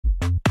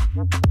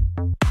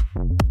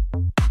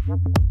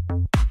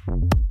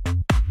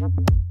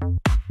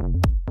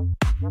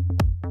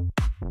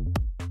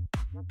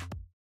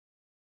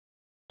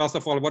First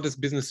of all, what is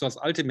Business Source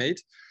Ultimate?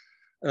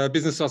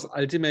 Business Source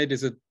Ultimate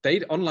is a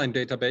online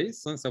database.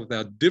 So there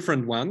are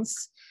different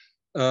ones.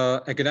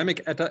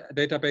 Academic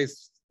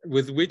database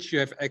with which you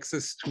have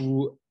access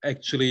to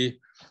actually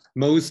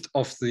most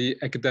of the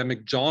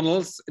academic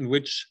journals in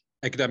which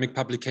academic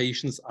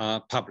publications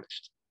are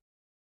published.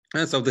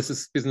 And so this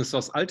is Business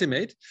Source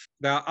Ultimate.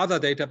 There are other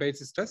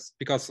databases just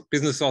because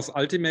Business Source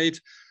Ultimate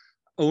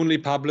only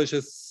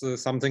publishes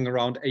something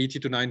around 80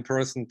 to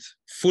 9%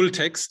 full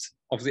text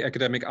of the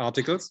academic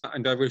articles.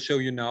 And I will show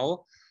you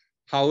now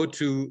how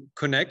to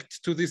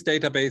connect to this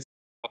database.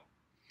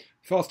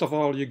 First of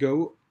all, you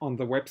go on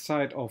the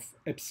website of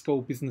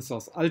EBSCO Business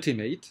Source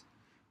Ultimate,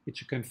 which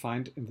you can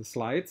find in the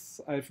slides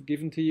I've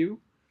given to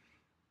you.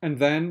 And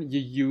then you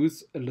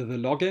use the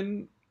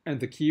login and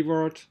the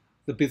keyword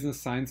the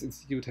Business Science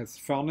Institute has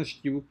furnished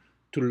you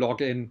to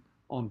log in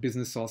on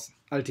Business Source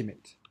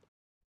Ultimate.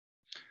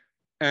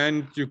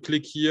 And you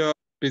click here,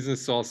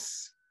 Business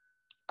Source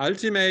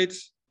Ultimate,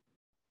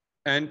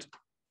 and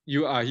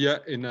you are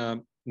here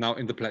now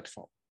in the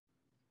platform.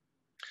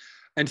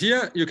 And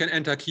here you can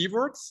enter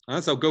keywords.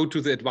 So go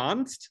to the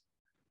advanced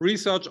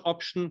research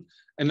option.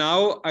 And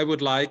now I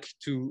would like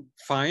to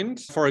find,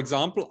 for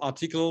example,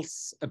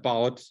 articles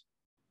about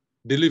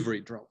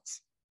delivery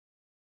drones.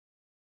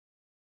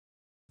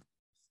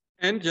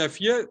 And you have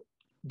here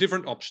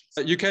different options.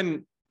 You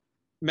can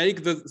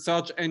make the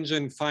search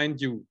engine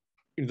find you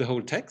in the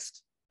whole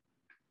text,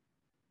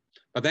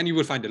 but then you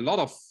will find a lot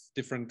of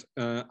different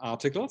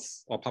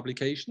articles or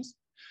publications.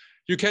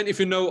 You can, if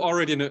you know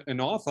already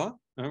an author,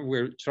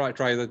 we'll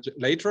try that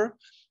later,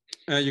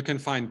 you can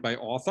find by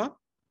author.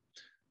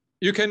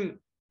 You can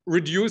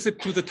reduce it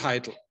to the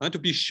title to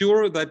be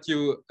sure that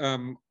you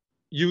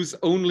use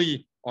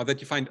only, or that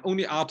you find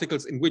only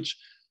articles in which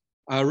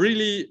are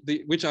really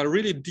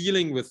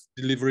dealing with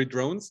delivery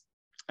drones.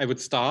 I would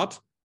start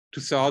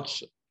to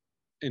search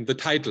in the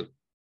title.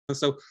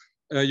 So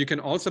you can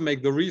also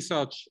make the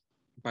research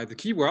by the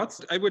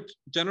keywords. I would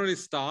generally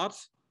start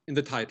in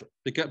the title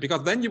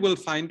because then you will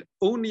find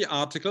only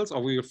articles,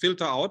 or we will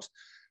filter out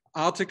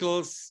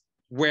articles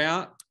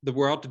where the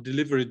word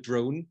delivery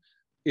drone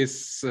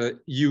is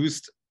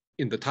used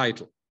in the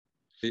title.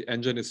 The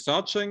engine is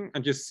searching,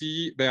 and you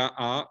see there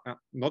are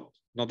not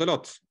a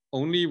lot,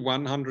 only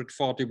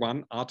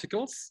 141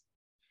 articles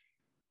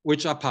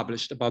which are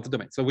published about the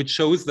domain. So which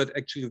shows that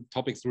actually the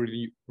topic is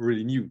really,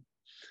 really new.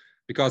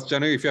 Because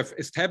generally, if you have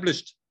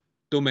established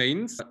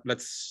domains,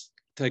 let's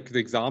take the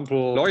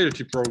example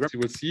loyalty programs, you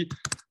will see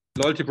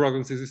loyalty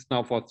programs, this is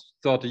now for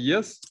 30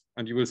 years,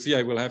 and you will see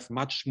I will have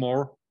much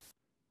more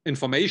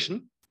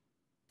information.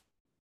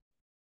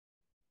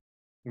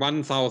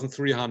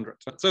 1,300.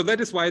 So that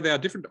is why there are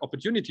different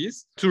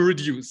opportunities to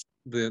reduce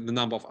the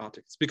number of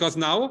articles, because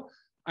now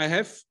I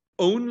have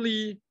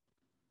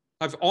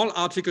all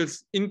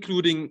articles,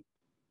 including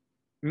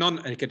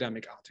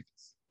non-academic articles.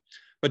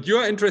 But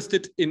you're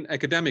interested in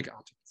academic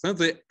articles. So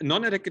the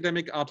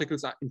non-academic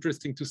articles are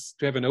interesting to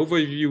have an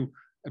overview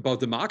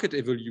about the market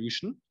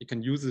evolution. You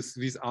can use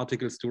these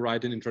articles to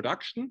write an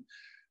introduction.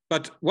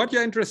 But what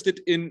you're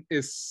interested in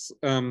is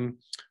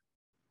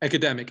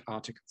academic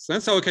articles.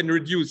 And so I can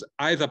reduce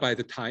either by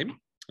the time.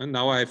 And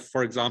now I have,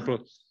 for example,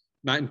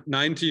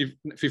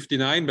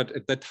 1959, but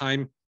at that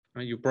time,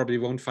 you probably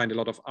won't find a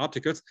lot of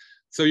articles.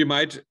 So you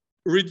might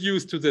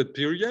reduce to the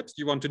period.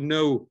 You want to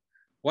know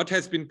what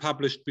has been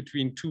published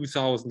between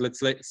 2000,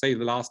 let's say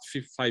the last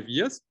 5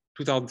 years,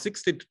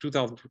 2016 to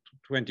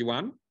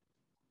 2021.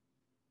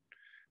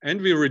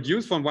 And we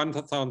reduce from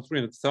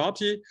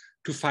 1,330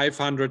 to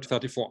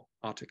 534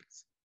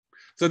 articles.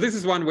 So this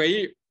is one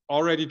way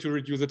already to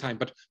reduce the time.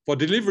 But for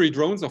delivery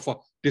drones or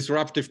for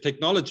disruptive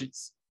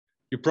technologies,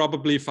 you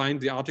probably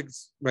find the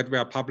articles that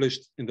were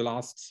published in the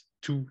last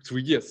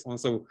 2-3 years.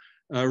 So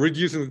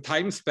reducing the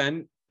time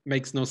span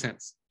makes no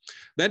sense.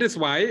 That is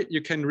why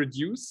you can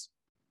reduce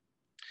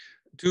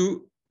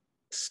to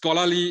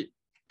scholarly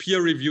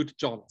peer-reviewed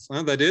journals.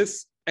 That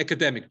is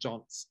academic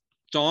journals.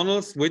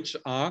 Journals which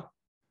are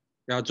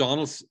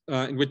journals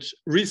in which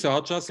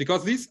researchers,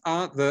 because these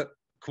are the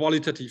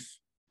qualitative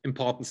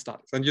important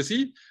studies. And you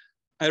see,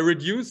 I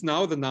reduce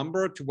now the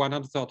number to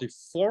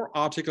 134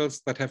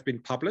 articles that have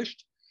been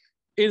published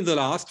in the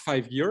last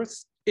 5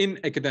 years in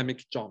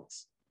academic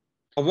journals.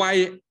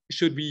 Why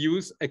should we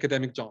use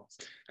academic journals?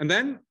 And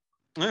then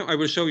I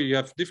will show you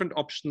have different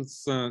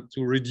options to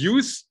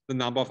reduce the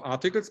number of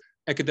articles.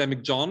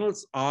 Academic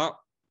journals are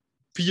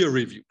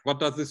peer-reviewed. What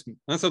does this mean?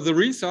 So the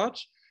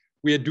research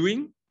we are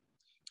doing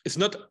is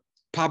not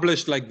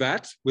published like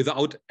that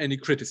without any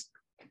criticism.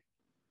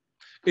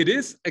 It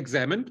is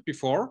examined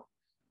before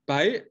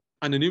by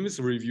anonymous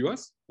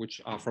reviewers, which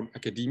are from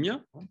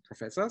academia,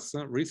 professors,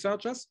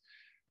 researchers,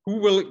 who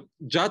will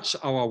judge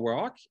our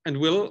work and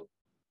will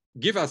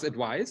give us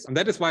advice. And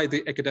that is why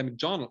the academic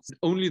journals,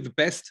 only the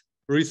best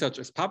research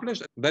is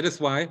published. That is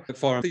why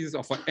for thesis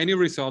or for any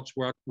research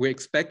work, we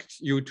expect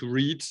you to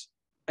read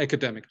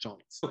academic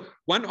journals. So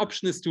one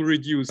option is to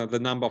reduce the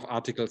number of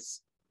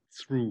articles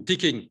through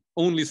picking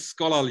only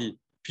scholarly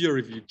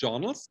peer-reviewed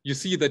journals. You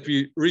see that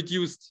we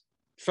reduced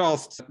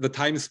First, the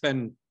time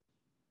span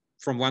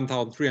from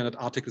 1,300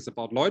 articles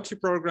about loyalty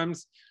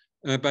programs.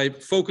 By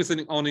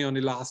focusing only on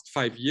the last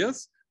 5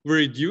 years, we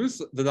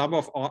reduce the number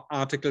of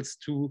articles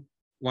to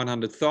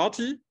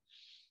 130.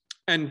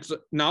 And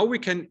now we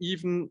can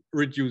even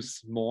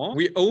reduce more.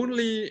 We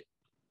only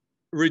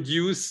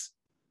reduce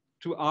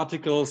to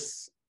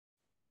articles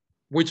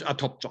which are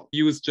top job.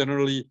 Used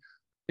generally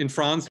in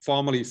France,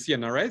 formerly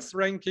CNRS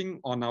ranking,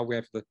 or now we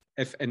have the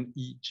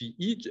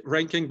FNEGE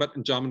ranking, but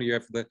in Germany you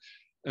have the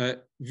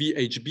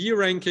VHB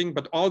ranking.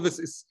 But all this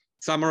is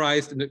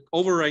summarized in an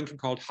overranking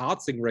called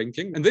Harzing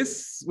ranking. And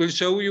this will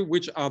show you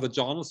which are the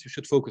journals you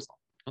should focus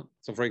on.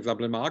 So for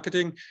example, in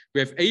marketing,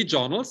 we have A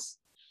journals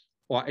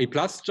or A+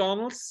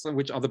 journals,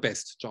 which are the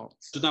best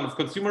journals. Journal of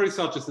Consumer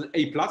Research is an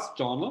A+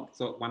 journal,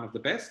 so one of the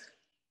best.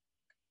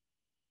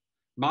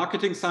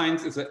 Marketing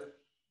Science is an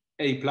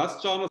A+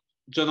 journal.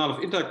 Journal of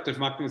Interactive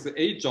Marketing is an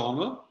A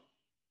journal.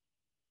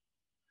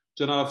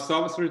 Journal of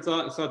Service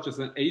Research is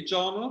an A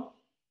journal.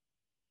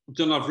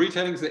 Journal of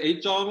Retailing is an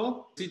A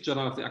journal. The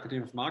Journal of the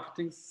Academy of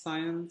Marketing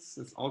Science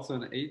is also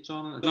an A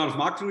journal. Journal of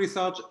Marketing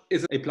Research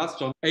is an A+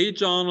 journal. A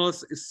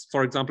journals is,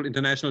 for example,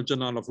 International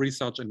Journal of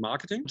Research and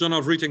Marketing. Journal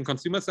of Retail and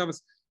Consumer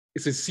Service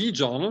is a C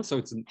journal, so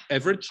it's an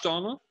average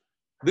journal.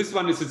 This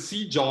one is a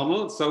C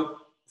journal, so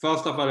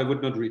first of all, I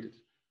would not read it.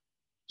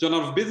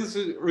 Journal of Business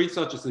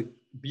Research is a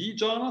B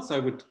journal, so I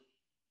would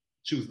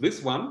choose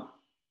this one.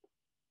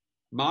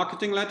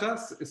 Marketing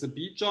Letters is a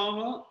B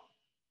journal.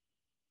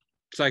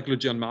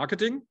 Psychology on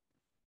Marketing.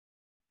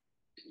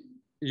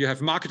 You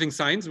have Marketing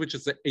Science, which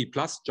is the A+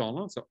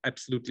 journal, so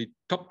absolutely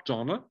top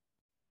journal.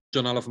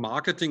 Journal of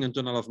Marketing and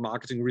Journal of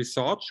Marketing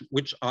Research,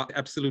 which are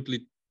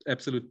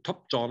absolute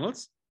top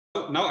journals.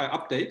 Now I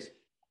update.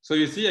 So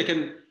you see I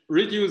can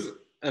reduce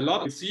a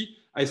lot. You see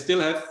I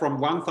still have from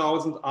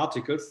 1,000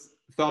 articles,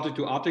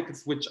 32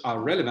 articles which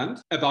are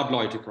relevant about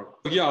loyalty programs.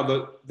 Here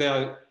are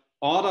they're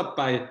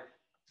ordered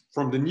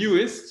from the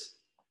newest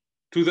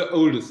to the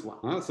oldest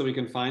one. So we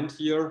can find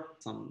here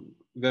some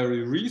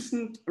very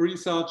recent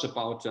research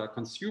about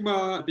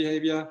consumer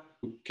behavior.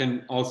 You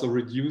can also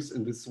reduce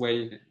in this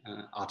way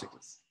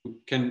articles. You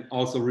can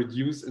also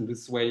reduce in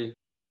this way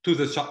to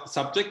the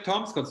subject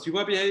terms,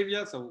 consumer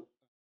behavior. So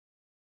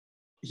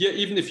here,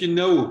 even if you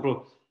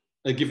know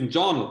a given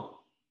journal,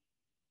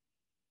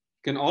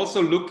 you can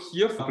also look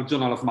here for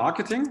Journal of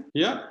Marketing.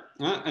 Yeah,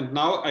 and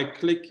now I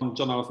click on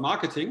Journal of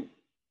Marketing,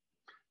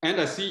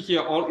 and I see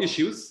here all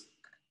issues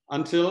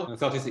until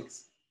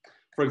 36.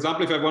 For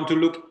example, if I want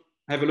to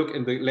have a look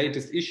in the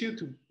latest issue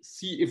to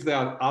see if there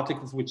are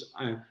articles which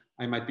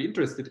I might be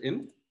interested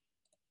in,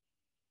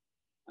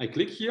 I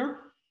click here,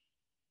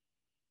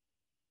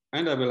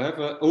 and I will have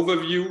an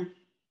overview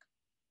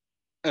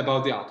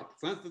about the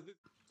articles.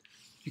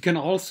 You can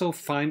also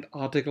find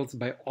articles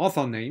by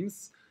author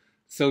names.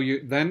 So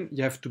you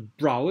have to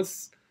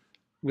browse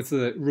with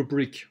the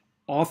rubric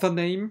author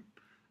name,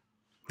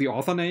 the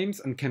author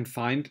names, and can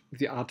find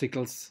the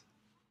articles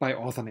by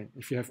author name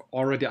if you have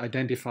already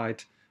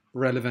identified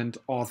relevant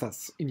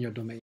authors in your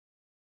domain.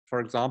 For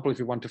example, if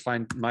you want to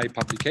find my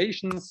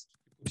publications,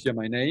 put here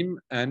my name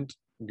and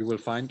you will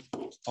find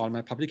all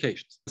my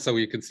publications. So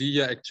you can see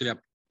here actually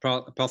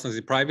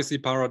personal privacy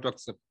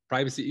paradox,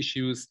 privacy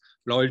issues,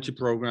 loyalty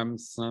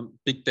programs,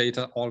 big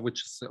data, all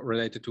which is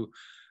related to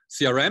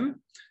CRM.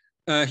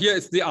 Here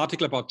is the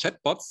article about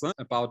chatbots,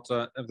 about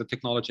the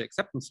technology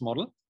acceptance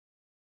model.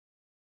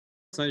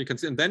 So you can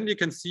see, and then you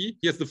can see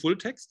here's the full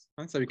text.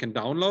 So you can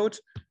download.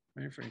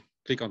 If I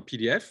click on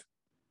PDF,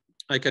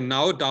 I can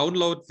now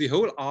download the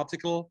whole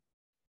article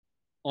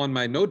on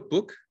my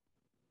notebook,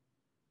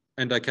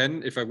 and I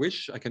can, if I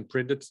wish, I can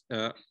print it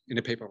in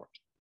a paper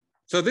version.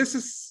 So this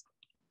is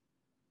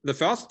the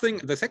first thing.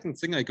 The second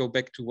thing, I go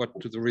back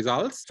to the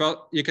results.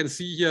 So you can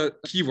see here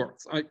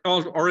keywords.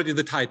 Already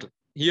the title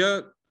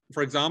here.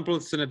 For example,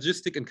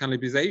 synergistic and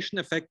cannibalization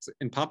effects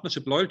in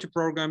partnership loyalty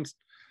programs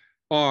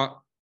or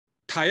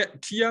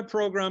tier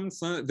programs.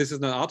 This is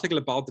an article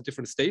about the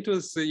different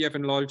status you have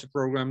in loyalty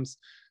programs.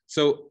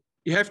 So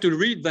you have to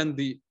read then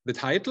the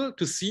title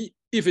to see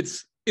if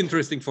it's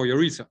interesting for your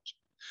research.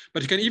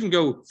 But you can even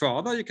go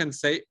further. You can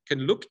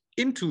look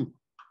into,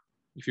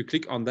 if you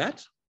click on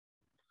that,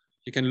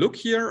 you can look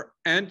here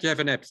and you have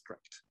an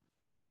abstract.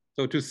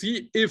 So to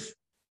see if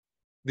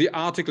the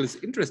article is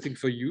interesting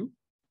for you,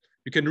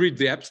 you can read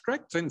the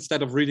abstract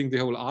instead of reading the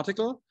whole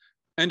article.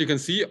 And you can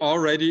see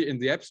already in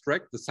the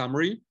abstract, the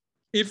summary,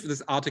 if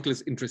this article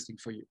is interesting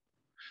for you.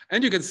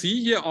 And you can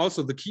see here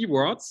also the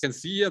keywords. You can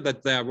see here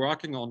that they're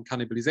working on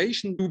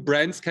cannibalization. Do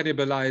brands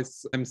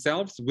cannibalize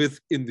themselves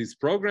within these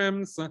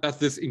programs? Does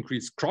this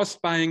increase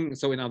cross-buying?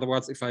 So in other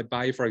words, if I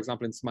buy, for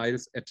example, in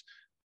Smiles at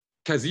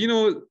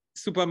Casino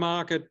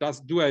supermarket,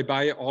 do I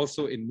buy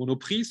also in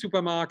Monoprix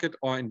supermarket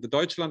or in the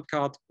Deutschland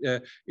card?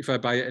 If I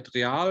buy at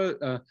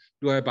Real,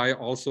 do I buy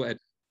also at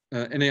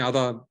any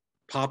other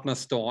partner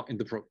store in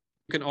the program?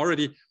 You can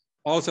already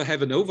also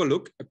have an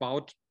overlook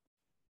about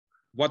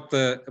what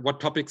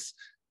topics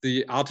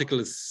the article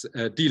is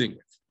dealing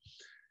with.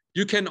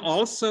 You can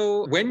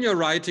also, when you're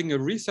writing a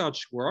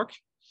research work,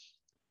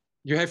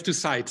 you have to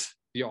cite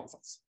the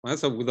authors.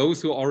 So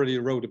those who already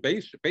wrote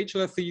a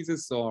bachelor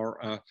thesis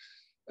or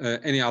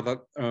any other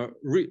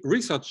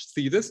research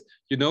thesis,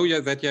 you know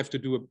that you have to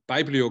do a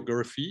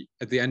bibliography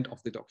at the end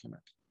of the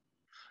document.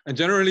 And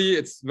generally,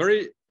 it's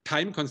very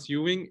time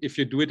consuming if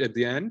you do it at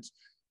the end.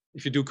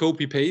 If you do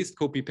copy paste,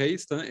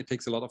 it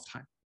takes a lot of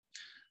time.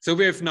 So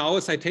we have now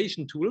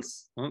citation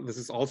tools. This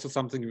is also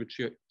something which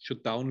you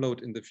should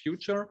download in the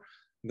future,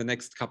 in the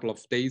next couple of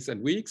days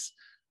and weeks.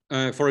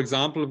 For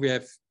example, we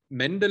have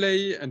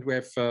Mendeley and we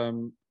have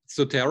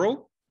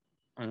Zotero,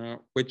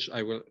 which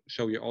I will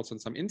show you also in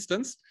some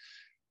instance.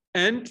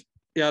 And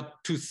yeah,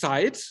 to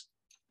cite,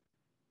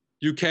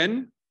 you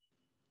can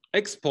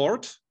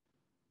export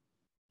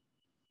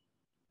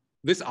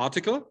this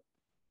article,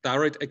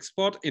 direct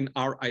export in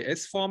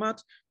RIS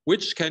format,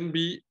 which can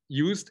be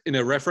used in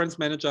a reference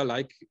manager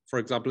like, for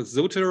example,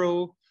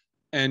 Zotero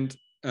and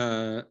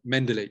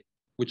Mendeley,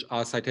 which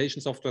are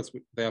citation softwares.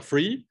 They are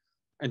free,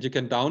 and you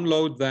can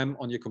download them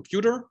on your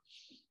computer.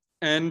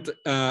 And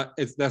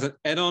there's an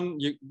add-on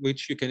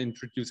which you can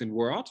introduce in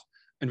Word.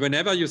 And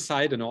whenever you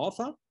cite an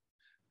author,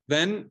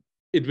 then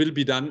it will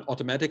be done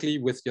automatically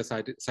with your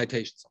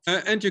citations.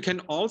 And you can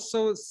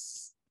also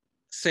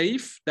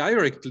save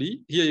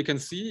directly. Here you can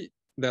see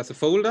there's a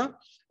folder.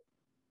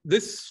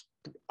 This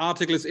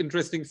article is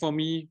interesting for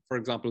me. For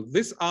example,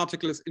 this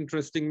article is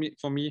interesting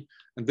for me,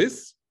 and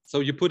this. So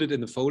you put it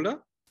in the folder.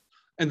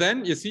 And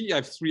then you see I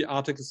have 3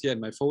 articles here in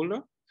my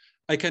folder.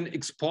 I can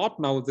export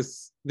now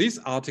these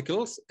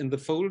articles in the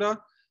folder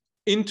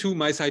into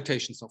my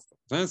citation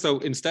software. So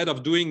instead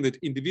of doing that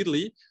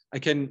individually, I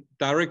can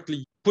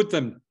directly put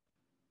them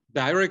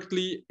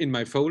directly in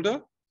my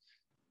folder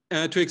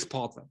to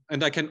export them.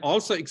 And I can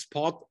also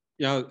export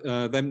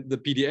them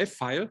the PDF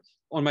file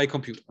on my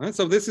computer.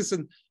 So this is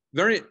a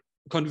very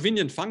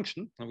convenient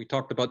function. We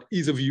talked about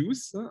ease of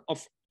use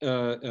of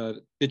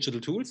digital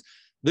tools.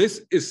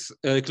 This is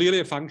clearly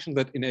a function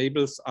that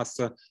enables us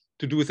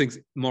to do things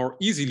more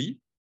easily,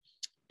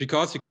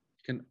 because you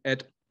can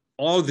add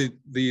all the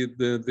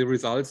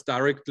results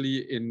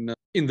directly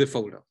in the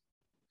folder.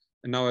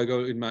 And now I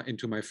go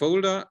into my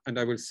folder, and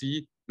I will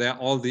see there are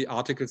all the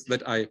articles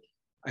that I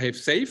have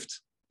saved.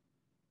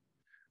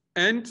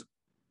 And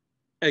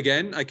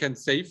again, I can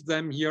save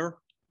them here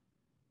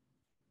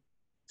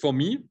for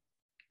me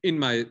in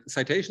my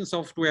citation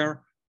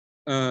software,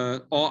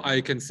 or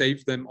I can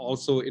save them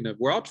also in a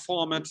Word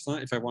format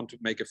if I want to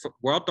make a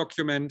Word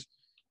document.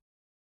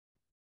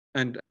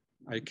 And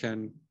I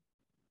can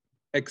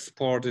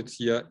export it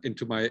here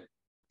into my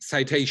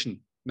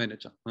citation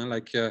manager,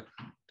 like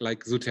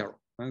Zotero.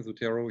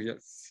 Zotero,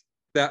 yes.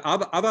 There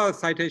are other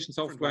citation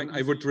software.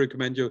 I would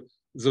recommend you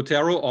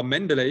Zotero or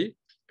Mendeley,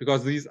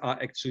 because these are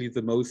actually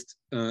the most,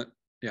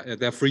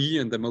 they're free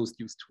and the most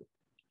used tool.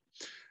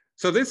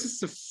 So this is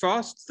the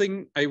first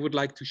thing I would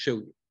like to show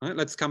you.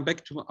 Let's come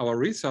back to our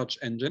research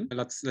engine.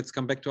 Let's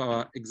come back to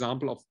our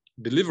example of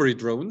delivery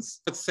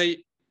drones. Let's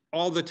say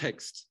all the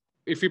text.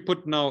 If we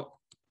put now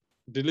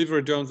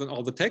delivery drones and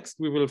all the text,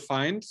 we will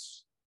find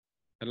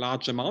a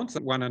large amount,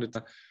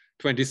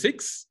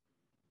 126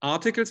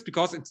 articles,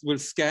 because it will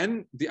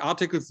scan the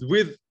articles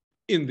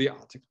within the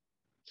article.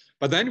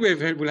 But then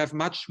we'll have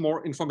much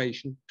more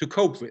information to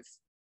cope with.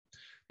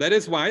 That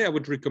is why I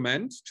would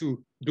recommend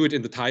to do it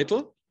in the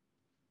title,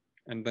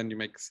 and then you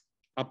make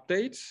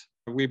update.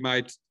 We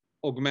might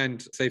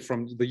augment, say,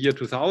 from the year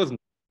 2000,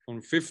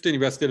 from 15,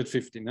 we are still at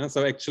 15.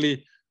 So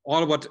actually,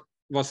 all what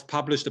was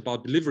published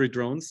about delivery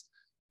drones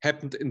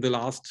happened in the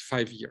last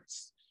 5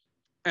 years.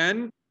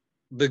 And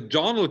the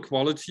journal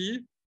quality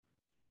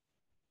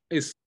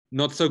is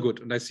not so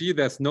good. And I see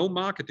there's no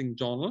marketing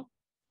journal.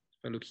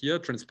 If I look here,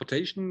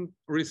 transportation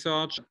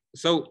research.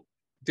 So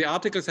the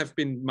articles have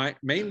been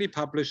mainly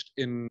published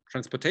in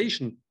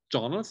transportation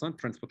journals,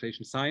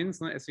 transportation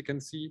science, as you can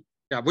see.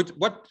 Yeah,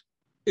 what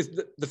is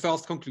the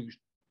first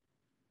conclusion?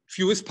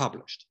 Few is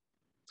published.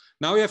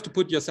 Now you have to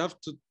put yourself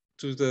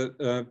to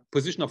the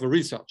position of a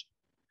researcher.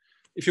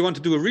 If you want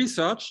to do a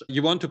research,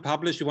 you want to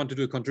publish, you want to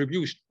do a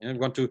contribution, and you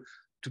want to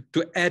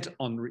add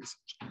on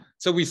research.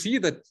 So we see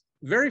that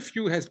very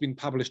few has been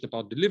published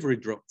about delivery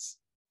drones,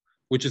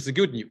 which is the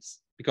good news,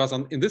 because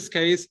in this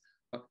case,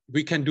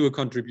 we can do a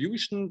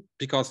contribution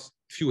because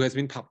few has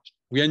been published.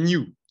 We are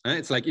new.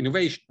 It's like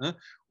innovation.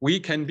 We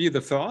can be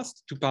the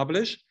first to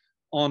publish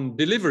on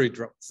delivery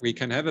drones. We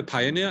can have a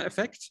pioneer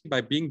effect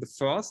by being the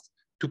first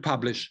to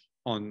publish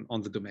on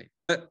the domain.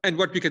 And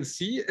what we can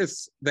see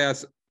is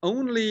there's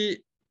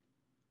only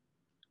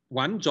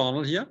one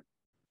journal here,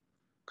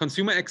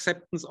 consumer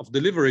acceptance of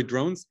delivery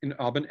drones in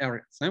urban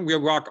areas. And we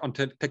work on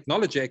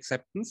technology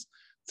acceptance.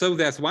 So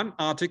there's one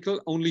article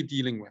only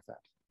dealing with that.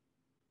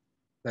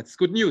 That's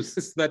good news,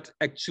 is that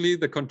actually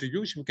the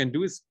contribution we can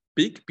do is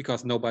big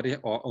because nobody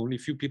or only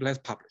few people has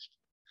published.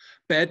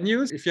 Bad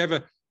news, if you have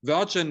a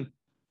virgin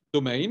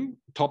domain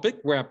topic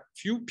where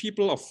few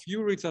people or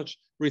few researchers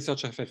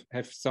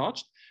have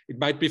searched, it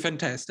might be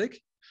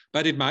fantastic,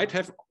 but it might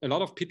have a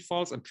lot of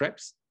pitfalls and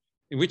traps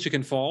in which you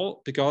can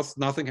fall because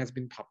nothing has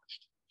been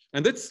published.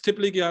 And that's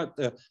typically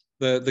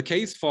the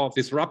case for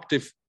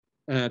disruptive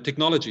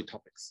technology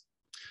topics.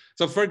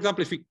 So for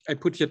example, if I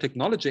put here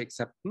technology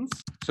acceptance,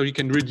 so you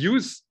can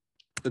reduce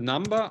the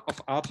number of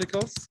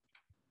articles,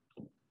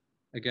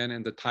 again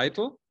in the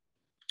title,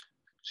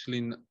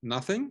 actually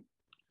nothing.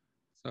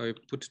 So I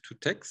put to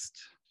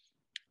text.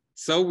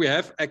 So we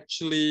have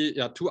actually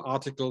 2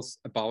 articles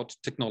about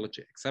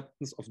technology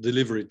acceptance of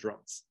delivery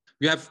drones.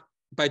 We have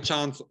by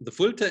chance the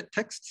full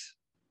text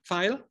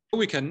file.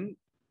 We can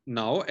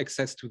now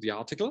access to the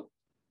article.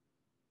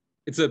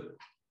 It's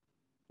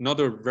not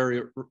a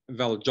very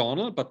well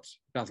journal, but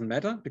doesn't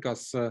matter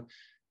because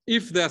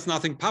if there's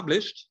nothing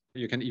published,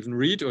 you can even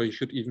read, or you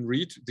should even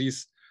read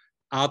these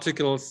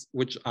articles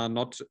which are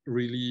not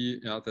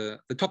really the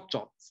top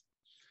journals.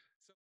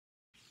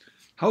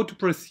 How to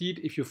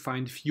proceed if you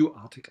find few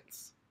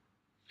articles?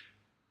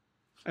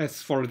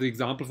 As for the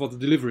example for the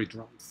delivery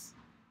drones.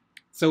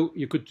 So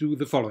you could do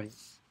the following.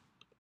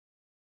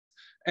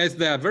 As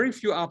there are very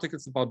few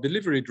articles about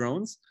delivery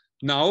drones,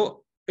 now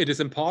it is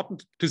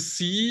important to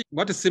see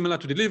what is similar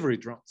to delivery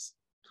drones.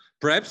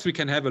 Perhaps we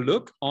can have a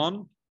look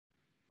on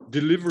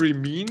delivery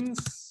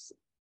means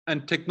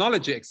and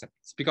technology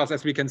acceptance, because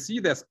as we can see,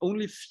 there's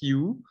only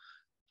few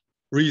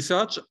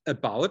research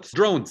about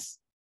drones.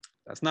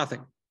 There's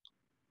nothing.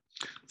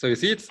 So you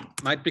see, it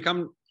might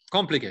become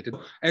complicated.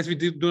 As we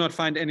do not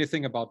find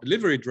anything about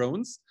delivery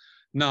drones,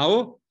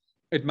 now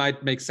it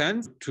might make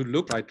sense to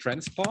look at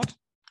transport.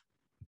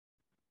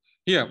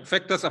 Here,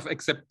 factors of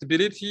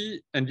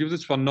acceptability and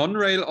usage for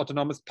non-rail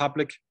autonomous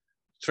public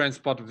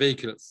transport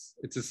vehicles.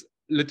 It's a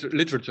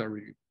literature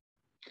review.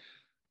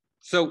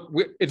 So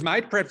it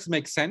might perhaps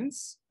make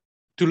sense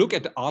to look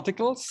at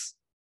articles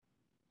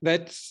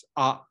that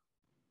are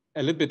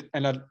a little bit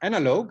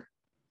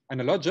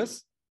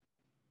analogous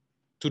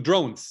to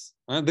drones.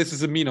 This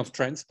is a mean of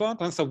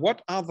transport. So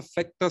what are the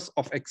factors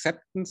of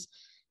acceptance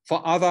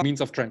for other means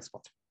of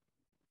transport?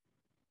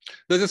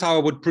 This is how I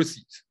would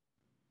proceed.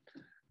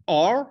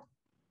 Or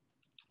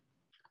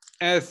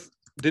as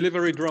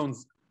delivery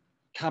drones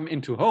come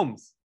into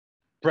homes,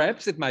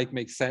 perhaps it might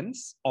make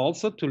sense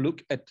also to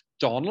look at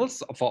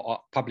journals or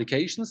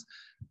publications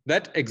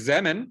that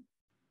examine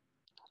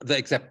the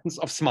acceptance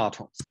of smart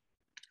homes.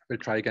 We'll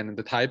try again in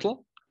the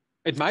title.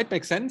 It might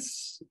make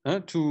sense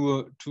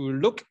to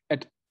look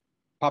at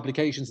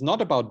publications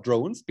not about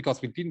drones,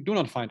 because we do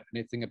not find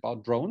anything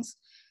about drones.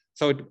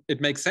 So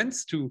it makes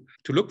sense to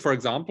look, for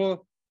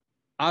example,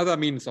 other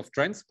means of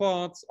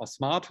transport or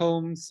smart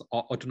homes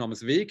or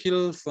autonomous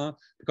vehicles,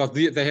 because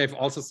they have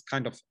also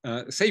kind of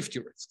safety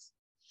risks.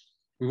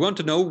 We want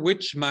to know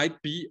which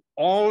might be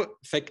all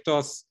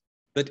factors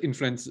that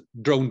influence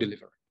drone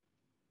delivery.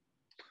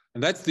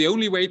 And that's the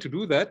only way to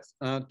do that,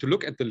 to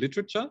look at the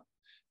literature,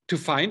 to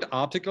find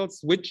articles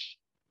which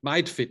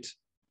might fit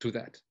to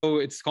that. So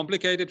it's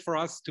complicated for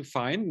us to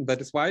find. That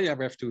is why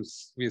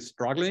we're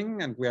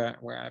struggling, and we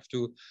have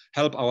to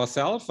help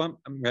ourselves.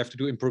 We have to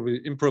do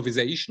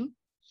improvisation.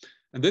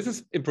 And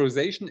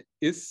improvisation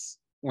is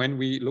when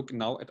we look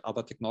now at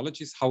other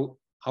technologies, how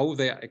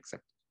they are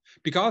accepted.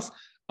 Because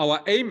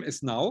our aim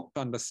is now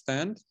to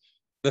understand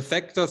the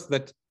factors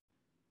that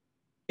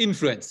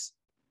influence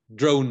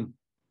drone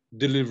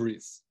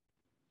deliveries.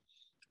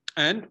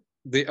 And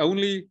the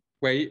only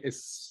way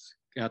is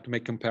to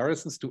make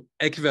comparisons to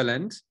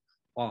equivalent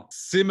or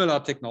similar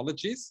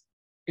technologies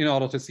in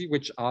order to see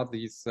which are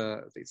these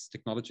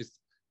technologies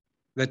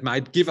that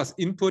might give us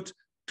input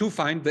to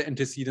find the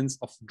antecedents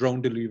of drone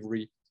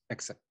delivery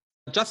acceptance.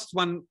 Just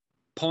one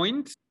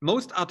point: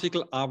 most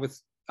articles are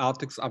with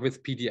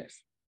PDF.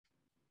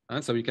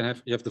 So you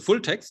have the full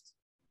text.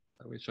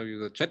 I will show you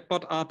the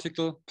chatbot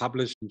article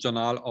published in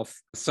Journal of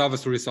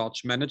Service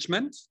Research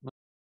Management.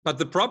 But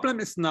the problem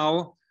is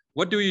now,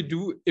 what do you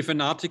do if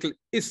an article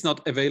is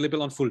not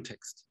available on full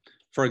text?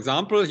 For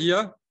example,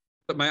 here,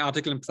 my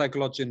article in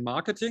Psychology and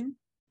Marketing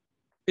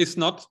is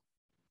not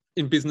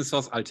in Business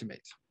Source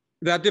Ultimate.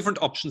 There are different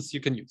options you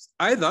can use.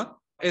 Either,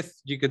 as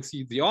you can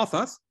see the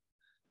authors,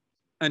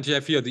 and you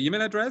have here the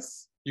email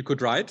address, you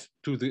could write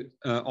to the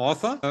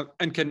author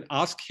and can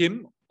ask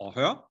him or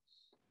her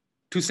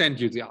to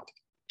send you the article.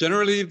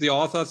 Generally, the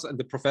authors and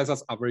the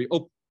professors are very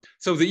open.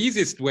 So the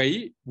easiest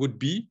way would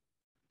be,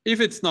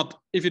 if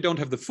you don't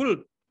have the full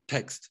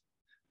text,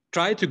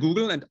 try to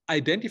Google and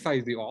identify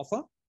the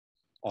author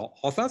or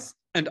authors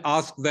and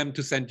ask them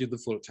to send you the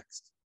full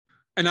text.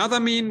 Another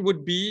mean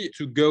would be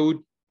to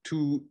go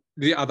to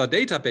the other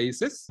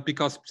databases,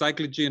 because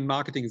Psychology and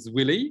Marketing is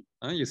Wiley.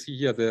 You see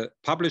here the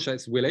publisher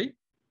is Wiley.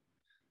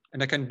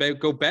 And I can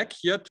go back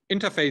here to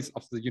interface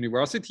of the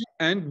university,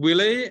 and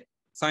Wiley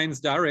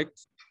Science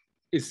Direct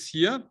is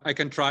here. I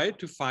can try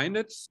to find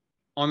it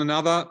on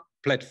another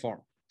platform.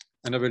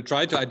 And I will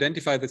try to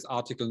identify this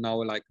article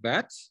now like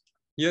that.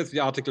 Here's the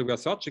article we are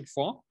searching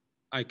for.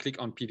 I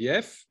click on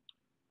PDF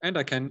and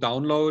I can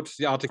download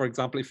the article. For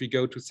example, if we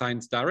go to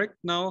Science Direct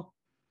now,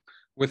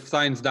 with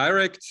Science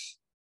Direct,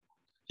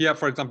 here,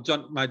 for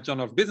example, my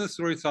Journal of Business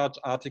Research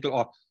article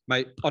or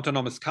my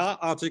autonomous car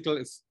article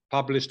is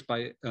published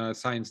by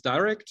Science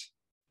Direct.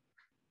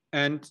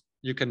 And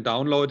you can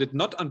download it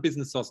not on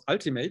Business Source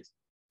Ultimate,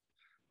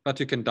 but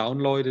you can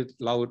download it,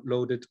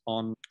 load it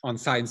on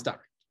Science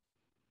Direct.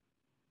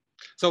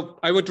 So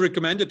I would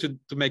recommend it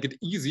to make it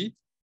easy.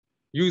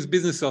 Use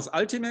Business Source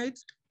Ultimate.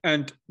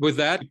 And with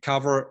that,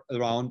 cover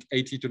around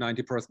 80 to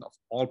 90% of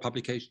all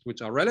publications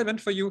which are relevant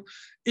for you.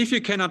 If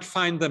you cannot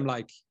find them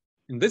like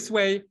in this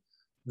way,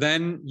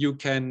 then you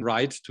can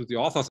write to the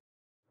authors.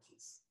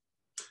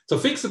 So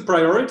fix a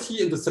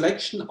priority in the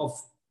selection of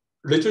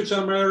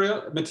literature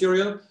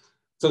material.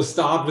 So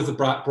start with a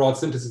broad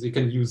synthesis. You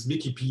can use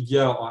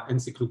Wikipedia or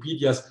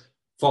encyclopedias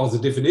for the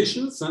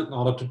definitions in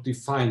order to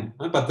define.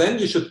 But then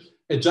you should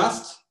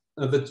adjust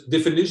the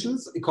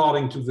definitions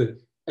according to the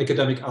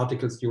academic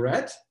articles you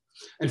read.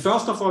 And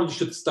first of all, you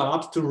should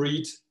start to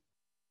read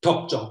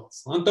top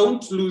journals.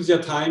 Don't lose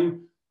your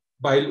time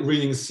by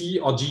reading C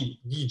or D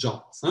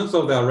journals.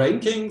 So there are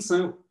rankings.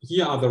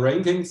 Here are the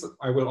rankings.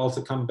 I will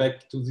also come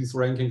back to these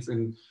rankings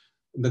in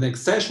the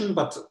next session.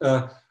 But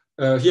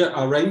here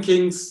are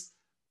rankings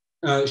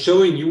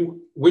showing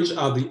you which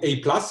are the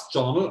A+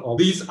 journal, or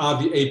these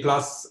are the A+,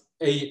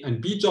 A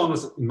and B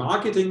journals in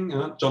marketing.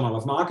 Journal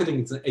of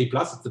Marketing, it's an A+,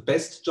 it's the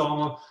best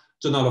journal.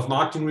 Journal of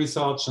Marketing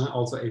Research,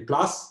 also A+.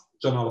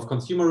 Journal of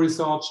Consumer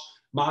Research,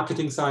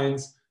 Marketing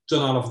Science,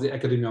 Journal of the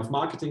Academy of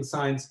Marketing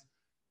Science,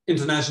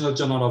 International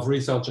Journal of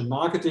Research and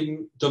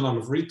Marketing, Journal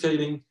of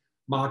Retailing,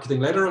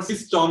 Marketing Letters.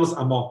 These journals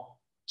are more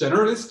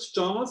generalist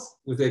journals,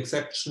 with the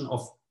exception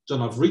of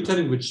Journal of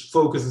Retailing, which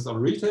focuses on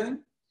retailing,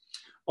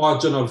 or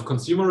Journal of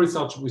Consumer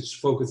Research, which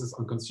focuses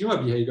on consumer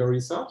behavior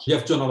research. You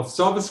have Journal of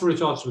Service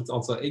Research, which is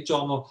also a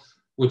journal,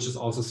 which is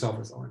also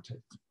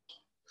service-oriented.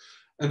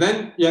 And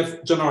then you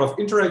have Journal of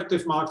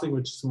Interactive Marketing,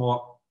 which is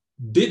more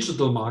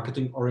digital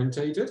marketing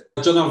orientated.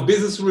 Journal of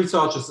Business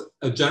Research is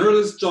a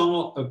generalist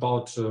journal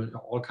about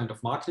all kinds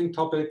of marketing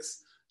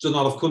topics.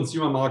 Journal of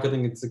Consumer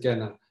Marketing, it's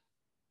again a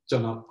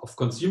journal of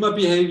consumer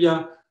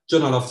behavior.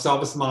 Journal of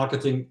Service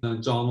Marketing, a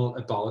journal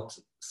about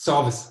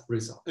service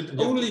research. And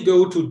only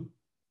go to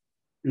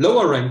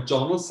lower ranked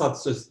journals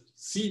such as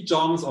C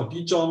journals or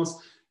D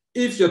journals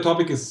if your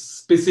topic is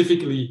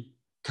specifically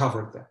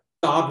covered there.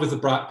 Start with a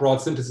broad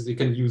synthesis. You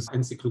can use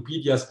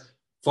encyclopedias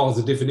for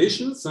the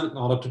definitions in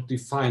order to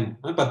define.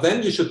 But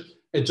then you should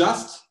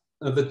adjust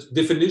the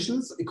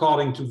definitions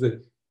according to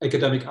the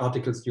academic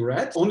articles you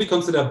read. Only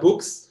consider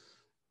books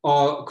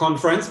or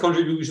conference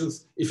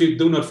contributions if you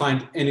do not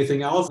find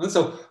anything else. And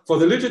so for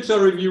the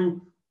literature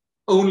review,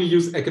 only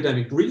use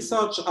academic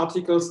research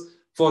articles.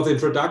 For the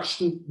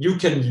introduction, you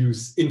can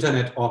use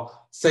internet or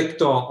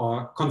sector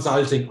or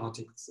consulting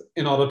articles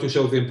in order to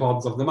show the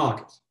importance of the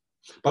market.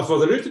 But for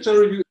the literature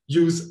review,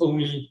 use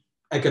only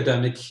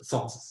academic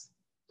sources.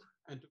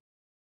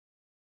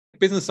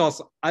 Business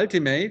Source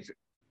Ultimate,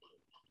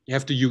 you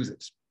have to use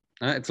it.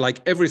 It's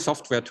like every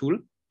software tool.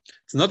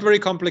 It's not very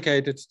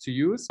complicated to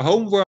use.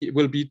 Homework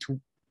will be to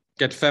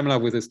get familiar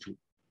with this tool.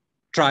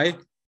 Try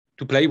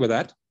to play with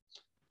that.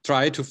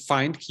 Try to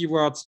find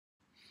keywords.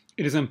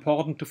 It is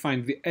important to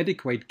find the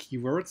adequate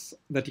keywords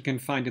that you can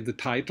find in the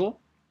title,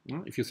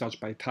 if you search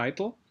by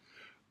title.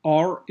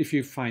 Or if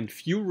you find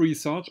few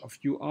research or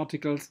few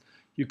articles,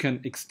 you can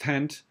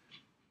extend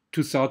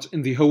to search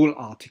in the whole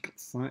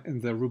articles,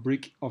 in the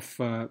rubric of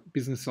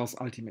Business Source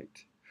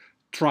Ultimate.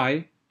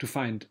 Try to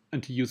find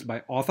and to use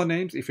by author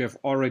names if you have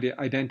already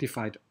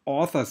identified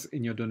authors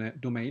in your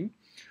domain.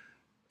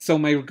 So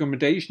my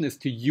recommendation is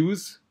to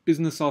use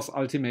Business Source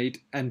Ultimate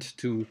and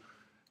to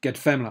get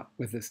familiar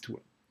with this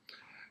tool.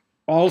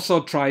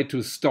 Also try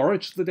to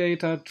storage the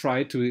data,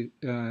 try to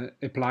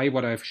apply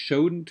what I've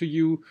shown to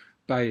you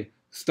by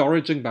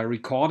storaging, by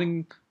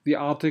recording the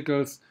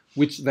articles,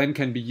 which then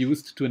can be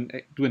used to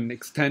do an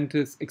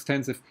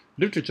extensive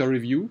literature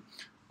review,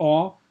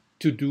 or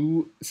to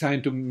do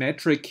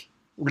scientometric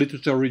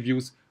literature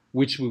reviews,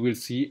 which we will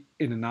see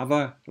in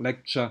another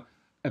lecture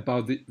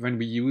about when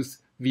we use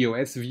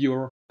VOS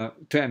Viewer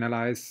to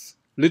analyze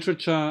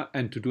literature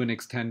and to do an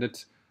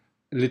extended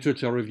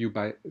literature review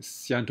by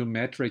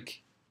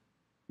scientometric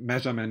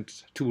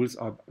measurement tools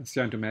or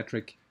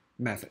scientometric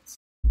methods.